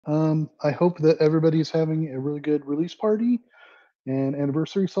I hope that everybody's having a really good release party and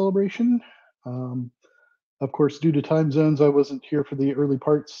anniversary celebration. Um, of course, due to time zones, I wasn't here for the early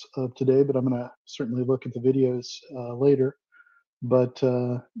parts of today, but I'm going to certainly look at the videos later. But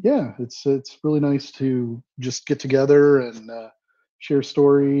yeah, it's really nice to just get together and share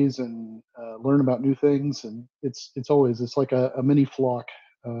stories and learn about new things. And it's like a mini flock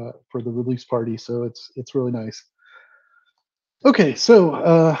for the release party, so it's really nice. Okay, so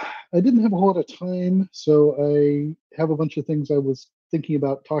I didn't have a whole lot of time, so I have a bunch of things I was thinking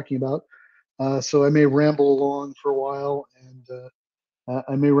about talking about. So I may ramble along for a while, and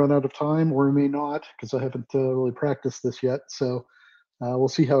I may run out of time, or I may not, because I haven't really practiced this yet. So we'll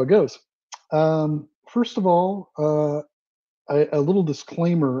see how it goes. First of all, a little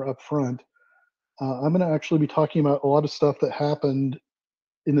disclaimer up front. I'm going to actually be talking about a lot of stuff that happened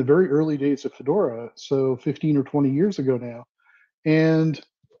in the very early days of Fedora, so 15 or 20 years ago now. And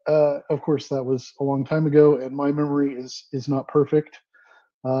of course, that was a long time ago, and my memory is not perfect.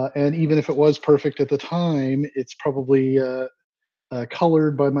 And even if it was perfect at the time, it's probably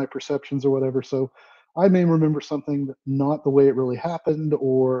colored by my perceptions or whatever. So I may remember something not the way it really happened,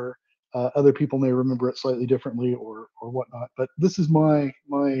 or other people may remember it slightly differently, or whatnot. But this is my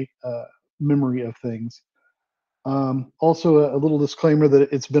memory of things. Also, a little disclaimer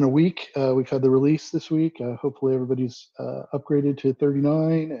that it's been a week. We've had the release this week. Hopefully, everybody's upgraded to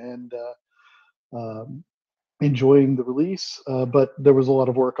 39 and enjoying the release. But there was a lot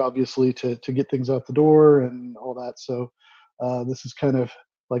of work, obviously, to get things out the door and all that. So this is kind of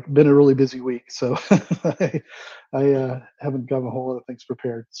like been a really busy week. So I haven't got a whole lot of things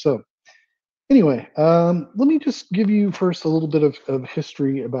prepared. So anyway, let me just give you first a little bit of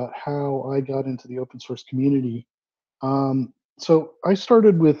history about how I got into the open source community. So I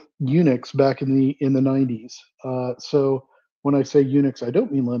started with Unix back in the 90s. So when I say Unix, I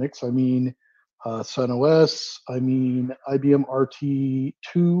don't mean Linux. I mean Sun OS. I mean IBM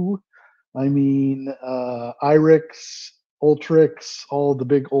RT2. I mean IRIX, Ultrix, all the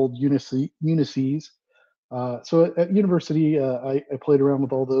big old Unices. So at university, I played around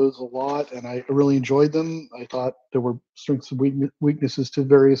with all those a lot, and I really enjoyed them. I thought there were strengths and weaknesses to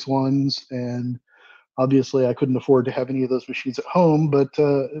various ones, and obviously, I couldn't afford to have any of those machines at home, but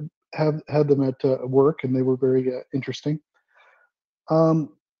have had them at work, and they were very interesting.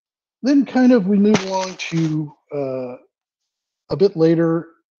 Um, then, kind of, we move along to a bit later.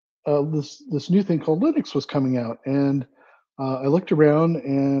 This new thing called Linux was coming out, and I looked around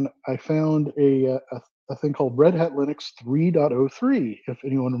and I found a thing called Red Hat Linux 3.03. If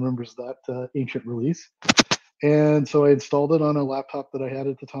anyone remembers that ancient release. And so I installed it on a laptop that I had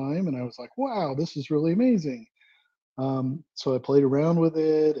at the time, and I was like, "Wow, this is really amazing." So I played around with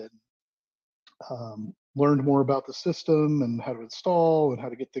it and learned more about the system and how to install and how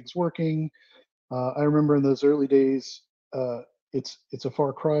to get things working. I remember in those early days, uh, it's a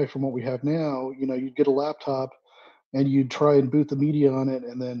far cry from what we have now. You know, you'd get a laptop and you'd try and boot the media on it,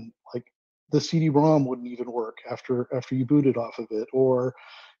 and then like the CD-ROM wouldn't even work after you booted off of it, or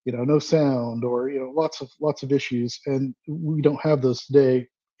no sound, or lots of issues. And we don't have those today,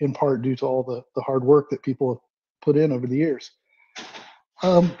 in part due to all the hard work that people have put in over the years.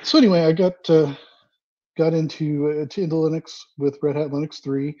 So anyway, I got into Linux with Red Hat Linux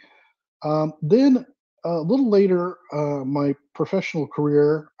 3. Then a little later, my professional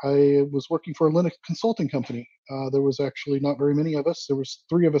career, I was working for a Linux consulting company. There was actually not very many of us. There was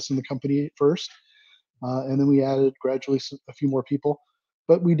three of us in the company at first, and then we added gradually a few more people.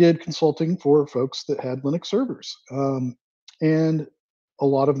 But we did consulting for folks that had Linux servers, and a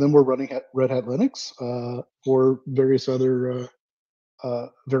lot of them were running at Red Hat Linux or various other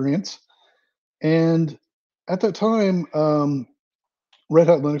variants. And at that time, Red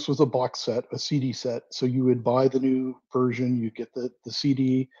Hat Linux was a box set, a CD set. So you would buy the new version, you get the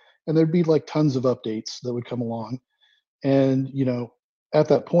CD, and there'd be like tons of updates that would come along. And at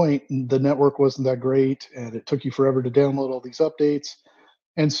that point, the network wasn't that great, and it took you forever to download all these updates.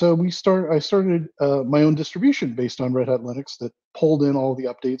 And so I started my own distribution based on Red Hat Linux that pulled in all the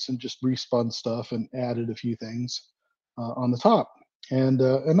updates and just respun stuff and added a few things on the top. And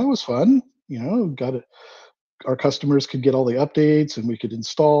that was fun. Got it. Our customers could get all the updates, and we could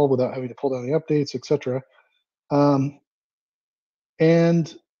install without having to pull down the updates, etc. Um,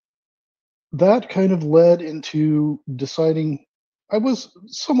 and that kind of led into deciding. I was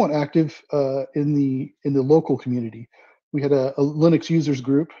somewhat active in the local community. We had a Linux users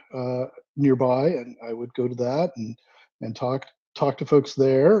group nearby, and I would go to that and talk to folks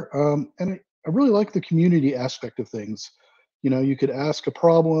there. And I really like the community aspect of things. You could ask a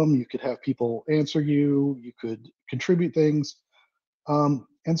problem, you could have people answer you, you could contribute things.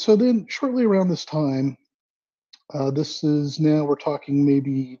 And so then shortly around this time, this is now we're talking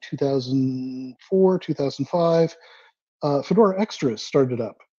maybe 2004, 2005, Fedora Extras started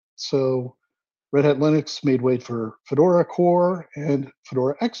up. So Red Hat Linux made way for Fedora Core and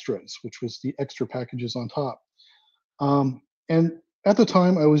Fedora Extras, which was the extra packages on top. And at the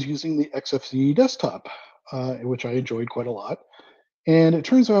time, I was using the XFCE desktop, which I enjoyed quite a lot. And it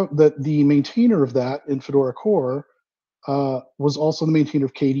turns out that the maintainer of that in Fedora Core was also the maintainer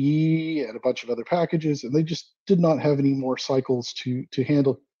of KDE and a bunch of other packages, and they just did not have any more cycles to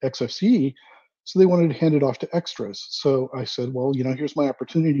handle XFCE. So they wanted to hand it off to extras. So I said, well, here's my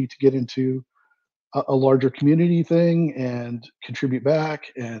opportunity to get into a larger community thing and contribute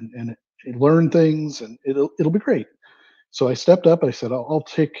back and learn things, and it'll be great. So I stepped up. I said, I'll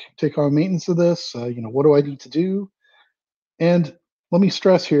take on maintenance of this. What do I need to do? And let me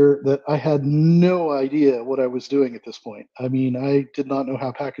stress here that I had no idea what I was doing at this point. I mean, I did not know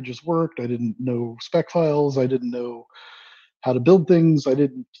how packages worked. I didn't know spec files. I didn't know how to build things. I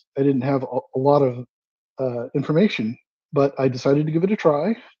didn't have a lot of information, but I decided to give it a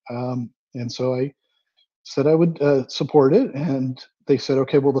try. And so I said I would support it, and they said,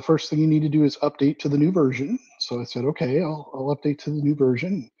 okay, well, the first thing you need to do is update to the new version. So I said, okay, I'll update to the new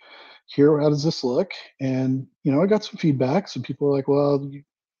version. Here, how does this look? And I got some feedback. Some people were like, well,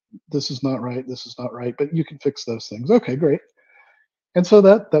 this is not right, this is not right, but you can fix those things. Okay, great. And so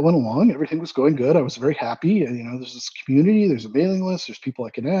that went along. Everything was going good. I was very happy. And there's this community, there's a mailing list, there's people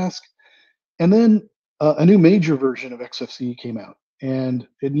I can ask. And then a new major version of XFCE came out, and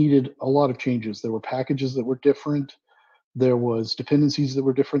it needed a lot of changes. There were packages that were different. There was dependencies that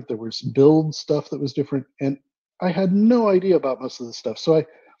were different. There was build stuff that was different. And I had no idea about most of this stuff. So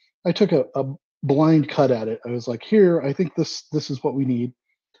I took a blind cut at it. I was like, here, I think this is what we need.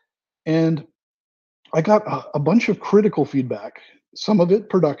 And I got a bunch of critical feedback, some of it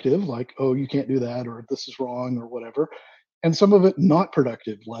productive, like, oh, you can't do that, or this is wrong, or whatever. And some of it not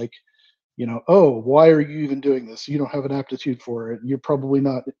productive, like, oh, why are you even doing this? You don't have an aptitude for it. You're probably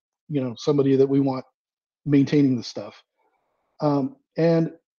not, somebody that we want maintaining the stuff.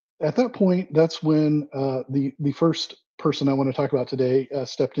 And at that point, that's when the first person I want to talk about today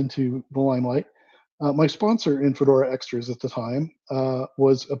stepped into the limelight. My sponsor in Fedora Extras at the time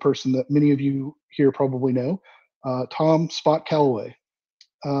was a person that many of you here probably know, Tom Spot Calloway.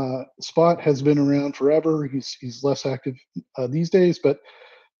 Spot has been around forever. He's less active these days, but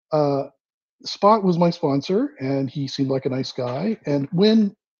uh, Spot was my sponsor, and he seemed like a nice guy. And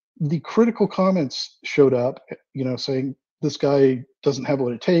when the critical comments showed up, saying this guy doesn't have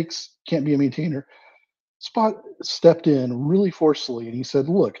what it takes, can't be a maintainer, Spot stepped in really forcefully and he said,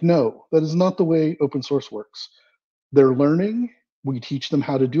 look, no, that is not the way open source works. They're learning. We teach them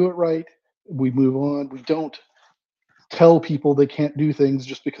how to do it right. We move on. We don't tell people they can't do things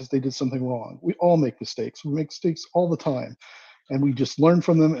just because they did something wrong. We all make mistakes. We make mistakes all the time. And we just learn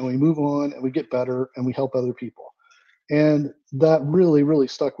from them and we move on and we get better and we help other people. And that really, really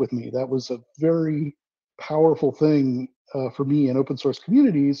stuck with me. That was a very powerful thing for me in open source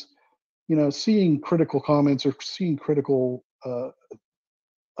communities, seeing critical comments or seeing critical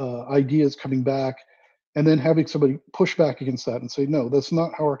ideas coming back, and then having somebody push back against that and say, no, that's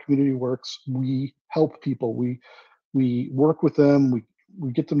not how our community works. We help people. We work with them.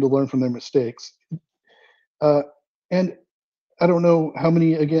 We get them to learn from their mistakes. And I don't know how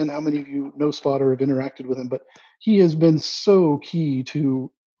many of you know Spot or have interacted with him, but he has been so key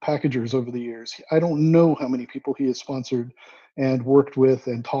to packagers over the years. I don't know how many people he has sponsored and worked with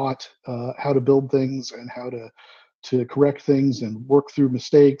and taught how to build things and how to correct things and work through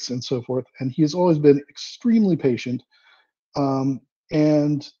mistakes and so forth. And he has always been extremely patient.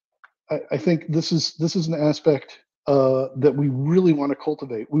 And I think this is an aspect that we really want to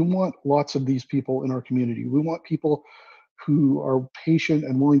cultivate. We want lots of these people in our community. We want people who are patient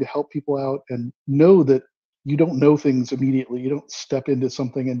and willing to help people out and know that you don't know things immediately. You don't step into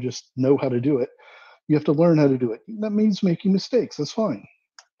something and just know how to do it. You have to learn how to do it. That means making mistakes. That's fine,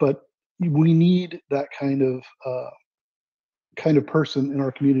 but we need that kind of person in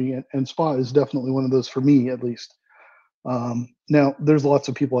our community, and Spot is definitely one of those for me, at least. Now, there's lots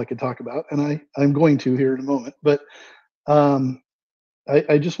of people I could talk about, and I'm going to here in a moment, but um,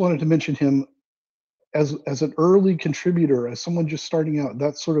 I just wanted to mention him as an early contributor, as someone just starting out.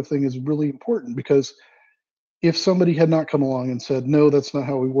 That sort of thing is really important, because if somebody had not come along and said, no, that's not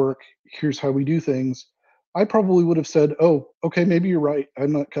how we work, here's how we do things, I probably would have said, oh, okay, maybe you're right,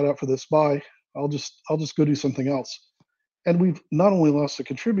 I'm not cut out for this, bye, I'll just go do something else. And we've not only lost a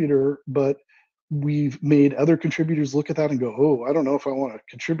contributor, but we've made other contributors look at that and go, oh, I don't know if I want to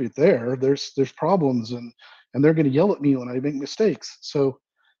contribute there. There's problems, and they're going to yell at me when I make mistakes. So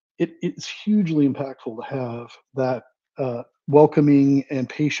it's hugely impactful to have that welcoming and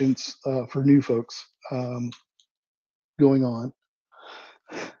patience for new folks going on.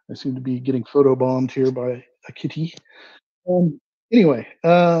 I seem to be getting photobombed here by a kitty. Um, anyway,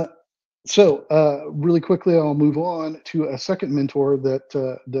 really quickly, I'll move on to a second mentor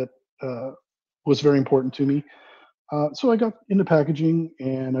that was very important to me. So I got into packaging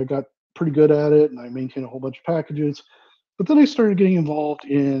and I got pretty good at it, and I maintained a whole bunch of packages. But then I started getting involved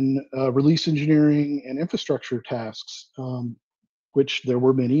in release engineering and infrastructure tasks, which there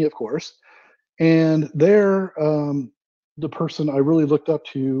were many, of course. And there, the person I really looked up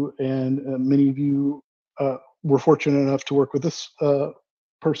to, and many of you were fortunate enough to work with this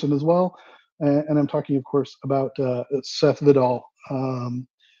person as well. And I'm talking, of course, about Seth Vidal.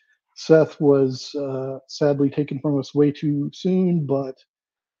 Seth was sadly taken from us way too soon, but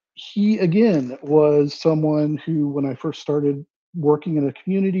he again was someone who, when I first started working in a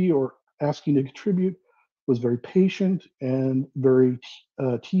community or asking to contribute, was very patient and very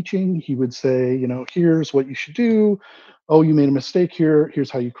teaching. He would say, here's what you should do. Oh, you made a mistake here. Here's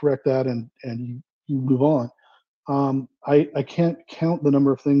how you correct that, and you move on. I can't count the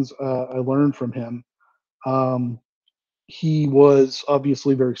number of things I learned from him. Um, he was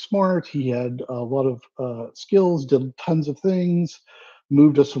obviously very smart. He had a lot of skills, did tons of things,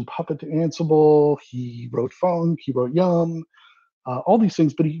 moved us from Puppet to Ansible. He wrote Funk, he wrote Yum, all these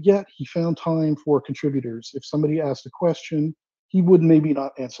things, but yet he found time for contributors. If somebody asked a question, he would maybe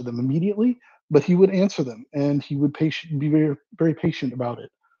not answer them immediately, but he would answer them, and he would be very, very patient about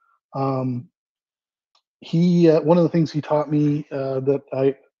it. Um, he One of the things he taught me that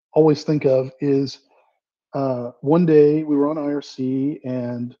I always think of is one day we were on IRC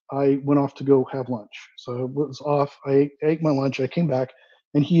and I went off to go have lunch. So I was off. I ate my lunch. I came back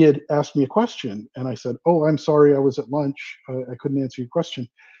and he had asked me a question. And I said, "Oh, I'm sorry. I was at lunch. I couldn't answer your question."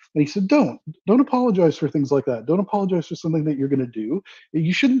 And he said, Don't apologize for things like that. Don't apologize for something that you're going to do.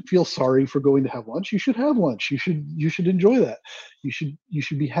 You shouldn't feel sorry for going to have lunch. You should have lunch. You should enjoy that. You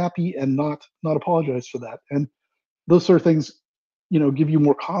should be happy and not apologize for that." And those sort of things, give you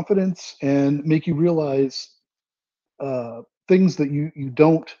more confidence and make you realize things that you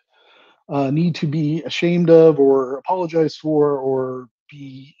don't need to be ashamed of or apologize for or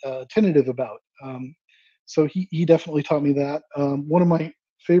be tentative about. So he definitely taught me that. One of my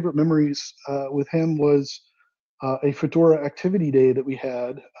favorite memories with him was a Fedora activity day that we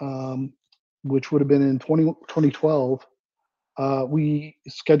had, which would have been in 2012. We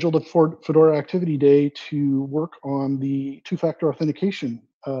scheduled a Fedora activity day to work on the two-factor authentication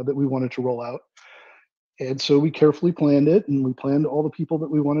that we wanted to roll out. And so we carefully planned it, and we planned all the people that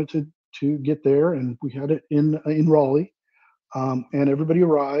we wanted to get there, and we had it in Raleigh. And everybody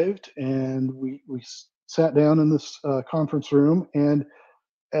arrived, and we sat down in this conference room, and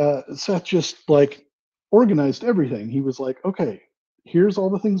Seth just like organized everything. He was like, "Okay, here's all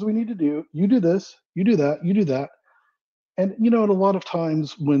the things we need to do. You do this, you do that, you do that." And and a lot of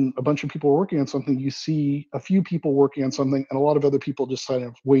times when a bunch of people are working on something, you see a few people working on something and a lot of other people just kind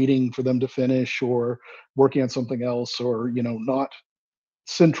of waiting for them to finish or working on something else or, not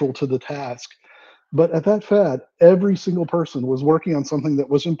central to the task. But at that fad, every single person was working on something that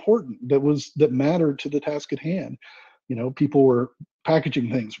was important, that mattered to the task at hand. People were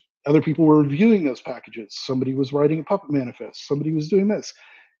packaging things. Other people were reviewing those packages. Somebody was writing a puppet manifest. Somebody was doing this,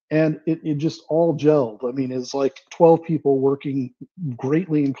 and it just all gelled. I mean, it's like 12 people working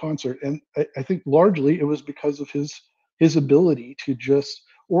greatly in concert, and I think largely it was because of his ability to just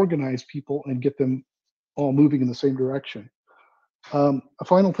organize people and get them all moving in the same direction. A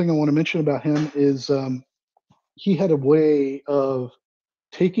final thing I want to mention about him is he had a way of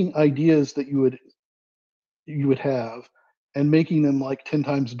taking ideas that you would have and making them like 10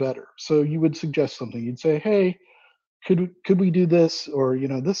 times better. So you would suggest something. You'd say, "Hey, could we do this?" Or,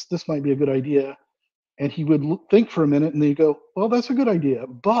 this might be a good idea. And he would think for a minute, and then you go, "Well, that's a good idea,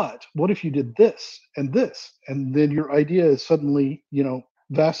 but what if you did this and this?" And then your idea is suddenly,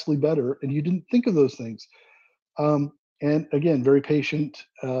 vastly better, and you didn't think of those things. And again, very patient,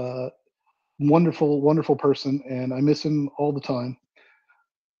 wonderful, wonderful person, and I miss him all the time.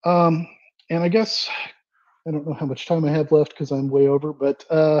 Um, and I guess I don't know how much time I have left because I'm way over, but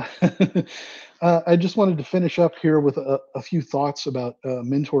I just wanted to finish up here with a few thoughts about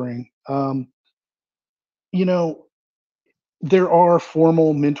mentoring. You know, there are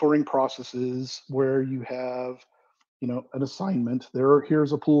formal mentoring processes where you have, an assignment.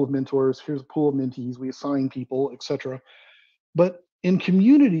 Here's a pool of mentors, here's a pool of mentees, we assign people, etc. But in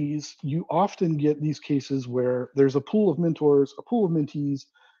communities, you often get these cases where there's a pool of mentors, a pool of mentees,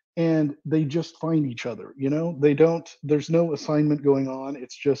 and they just find each other. They don't, there's no assignment going on.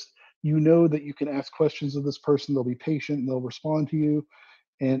 It's just, that you can ask questions of this person. They'll be patient and they'll respond to you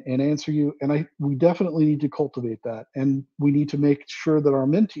and answer you. And we definitely need to cultivate that. And we need to make sure that our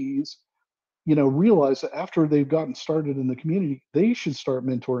mentees, realize that after they've gotten started in the community, they should start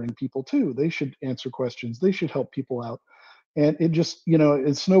mentoring people too. They should answer questions. They should help people out. And it just,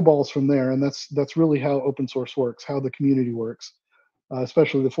 it snowballs from there. And that's really how open source works, how the community works,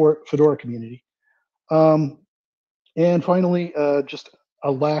 especially the Fedora community. Um, and finally, just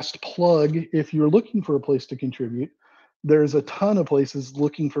a last plug: if you're looking for a place to contribute, there's a ton of places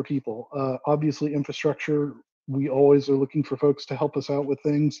looking for people. Obviously, infrastructure, we always are looking for folks to help us out with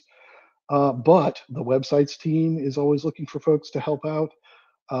things. But the websites team is always looking for folks to help out.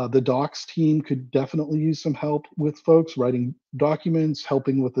 The docs team could definitely use some help with folks writing documents,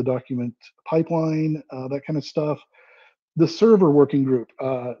 helping with the document pipeline, that kind of stuff. The server working group,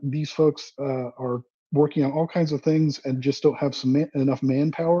 these folks are working on all kinds of things and just don't have enough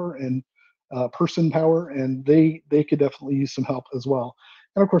manpower and person power, and they could definitely use some help as well.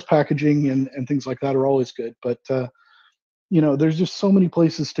 And of course, packaging and things like that are always good. But there's just so many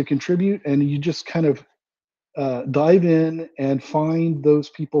places to contribute, and you just kind of dive in and find those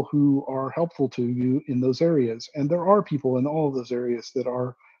people who are helpful to you in those areas. And there are people in all of those areas that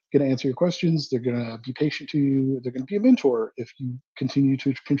are going to answer your questions. They're going to be patient to you. They're going to be a mentor if you continue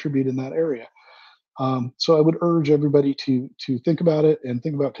to contribute in that area. So I would urge everybody to think about it and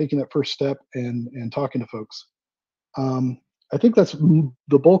think about taking that first step and talking to folks. Um, I think that's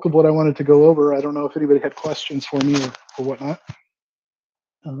the bulk of what I wanted to go over. I don't know if anybody had questions for me or whatnot.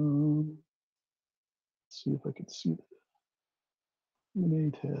 Let's see if I can see the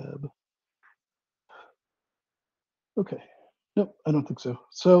Q&A tab. Okay. Nope, I don't think so.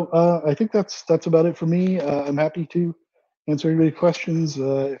 So I think that's about it for me. I'm happy to answer anybody's questions.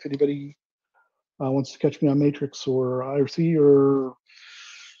 If anybody wants to catch me on Matrix or IRC or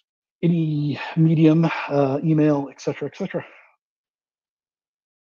any medium, email, etc., etc.